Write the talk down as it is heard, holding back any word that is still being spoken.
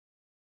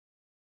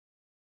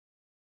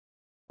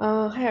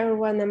Hi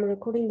everyone, I'm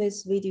recording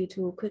this video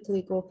to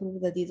quickly go through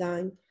the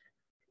design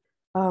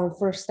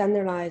for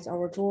standardize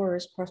our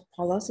drawers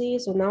policy.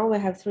 So now we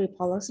have three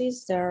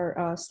policies.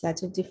 They're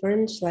slightly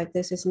different, like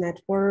this is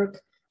network,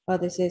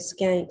 this is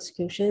scan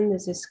execution,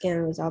 this is scan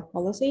result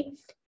policy.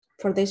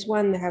 For this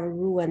one, they have a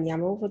rule and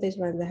YAML. For this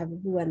one, they have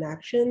rule and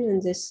action.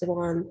 And this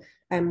one,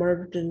 I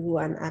merged the rule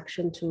and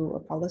action to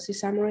a policy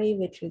summary,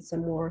 which is a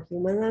more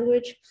human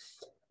language.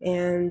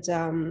 And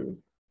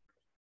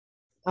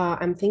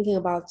I'm thinking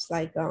about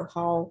like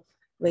how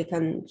we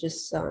can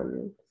just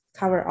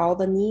cover all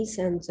the needs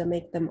and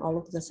make them all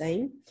look the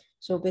same.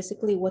 So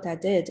basically what I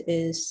did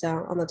is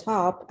on the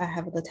top, I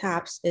have the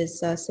tabs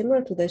is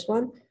similar to this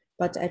one,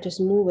 but I just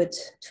move it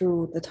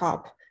to the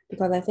top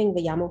because I think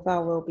the YAML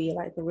file will be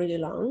like really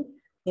long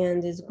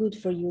and it's good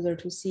for user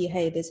to see,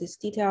 hey, this is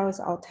details,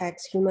 alt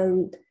text,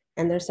 human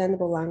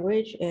understandable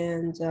language.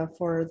 And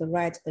for the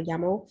right, the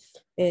YAML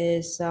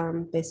is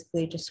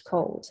basically just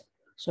code.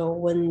 So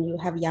when you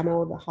have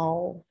YAML, the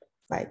how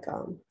like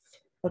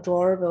a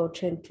drawer will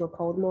change to a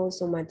code mode.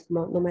 So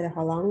no matter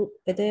how long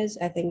it is,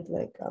 I think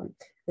like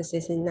this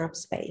is enough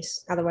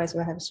space. Otherwise,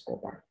 we'll have a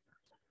scroll bar.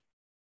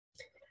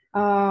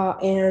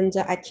 And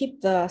I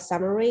keep the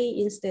summary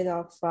instead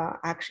of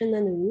action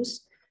and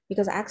rules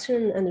because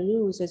action and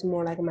rules is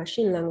more like a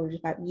machine language,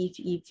 like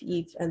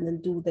if, and then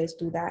do this,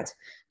 do that.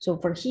 So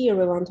for here,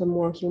 we want a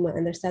more human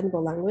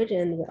understandable language,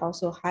 and we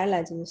also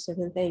highlight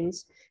certain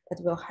things that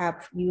will help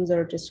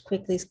user just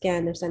quickly scan,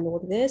 understand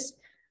what it is.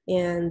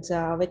 And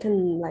we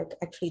can like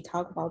actually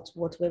talk about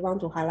what we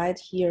want to highlight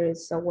here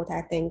is what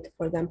I think,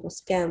 for example,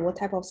 scan, what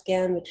type of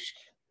scan, which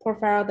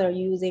profile they're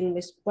using,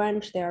 which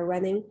branch they are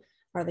running,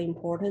 are they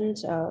important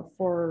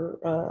for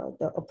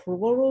the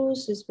approval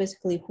rules is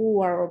basically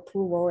who are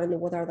approval and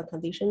what are the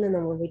conditions and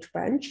over which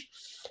branch.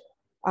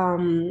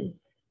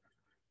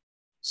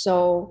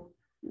 So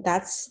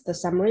that's the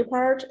summary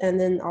part. And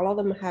then all of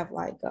them have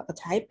like a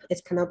type,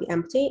 it cannot be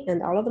empty,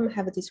 and all of them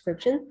have a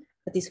description.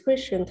 The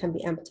description can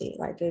be empty.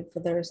 Like if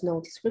there is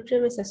no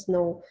description, it says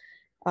no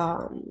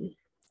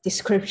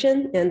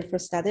description, and for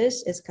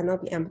status, it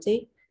cannot be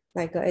empty.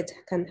 Like it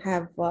can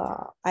have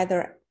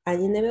either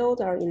unenabled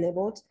or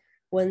enabled.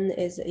 One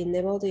is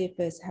enabled if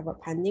it's have a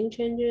pending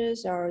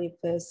changes, or if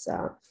it's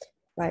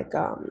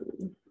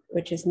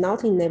which is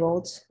not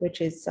enabled, which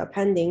is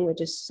pending,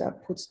 which is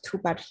puts two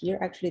but here.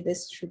 Actually,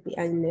 this should be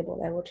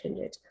unenabled. I will change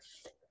it.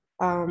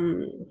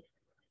 And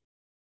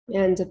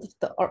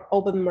the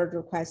open merge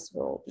request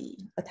will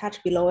be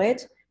attached below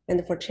it.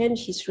 And for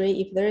change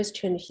history, if there is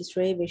change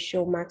history, we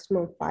show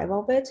maximum 5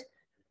 of it.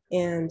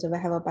 And we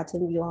have a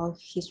button view all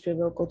history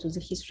will go to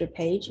the history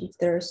page. If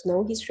there is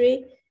no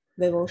history,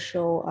 we will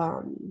show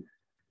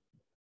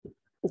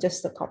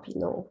just the copy,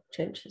 no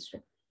change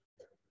history.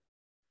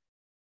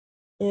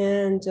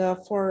 And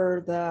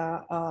for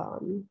the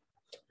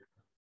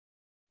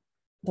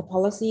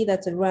policy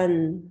that's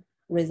run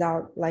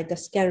result, like a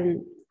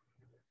scan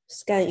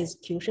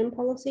execution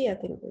policy, I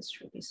think this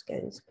should be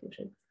scan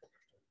execution.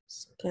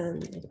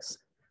 Scan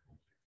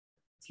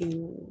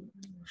execution.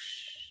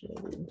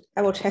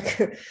 I will check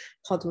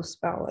how to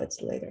spell it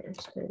later.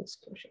 Scan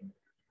execution.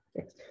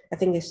 I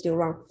think it's still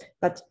wrong,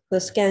 but the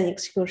scan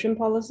execution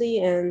policy,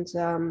 and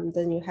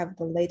then you have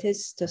the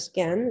latest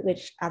scan,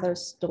 which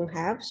others don't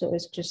have. So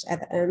it's just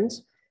at the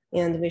end,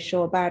 and we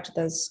show about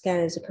the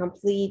scan is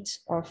complete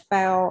or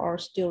fail or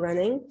still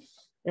running.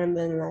 And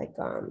then like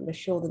we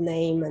show the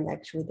name, and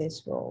actually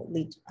this will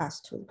lead us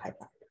to the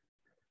pipeline.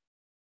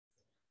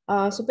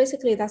 So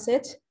basically that's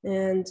it.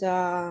 And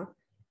I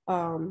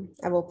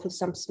will put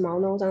some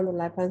small notes on the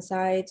left-hand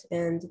side,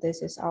 and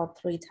this is all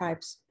 3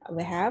 types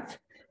we have.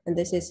 And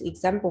this is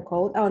example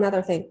code. Oh,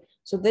 another thing.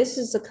 So this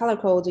is the color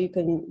code. We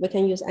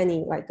can use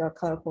any like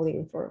color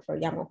coding for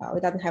YAML file.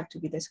 It doesn't have to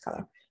be this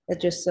color. It's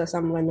just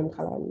some random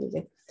color I'm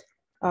using.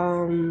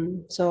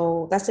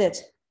 So that's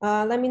it.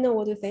 Let me know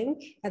what you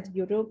think. As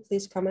usual,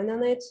 please comment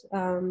on it.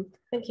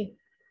 Thank you.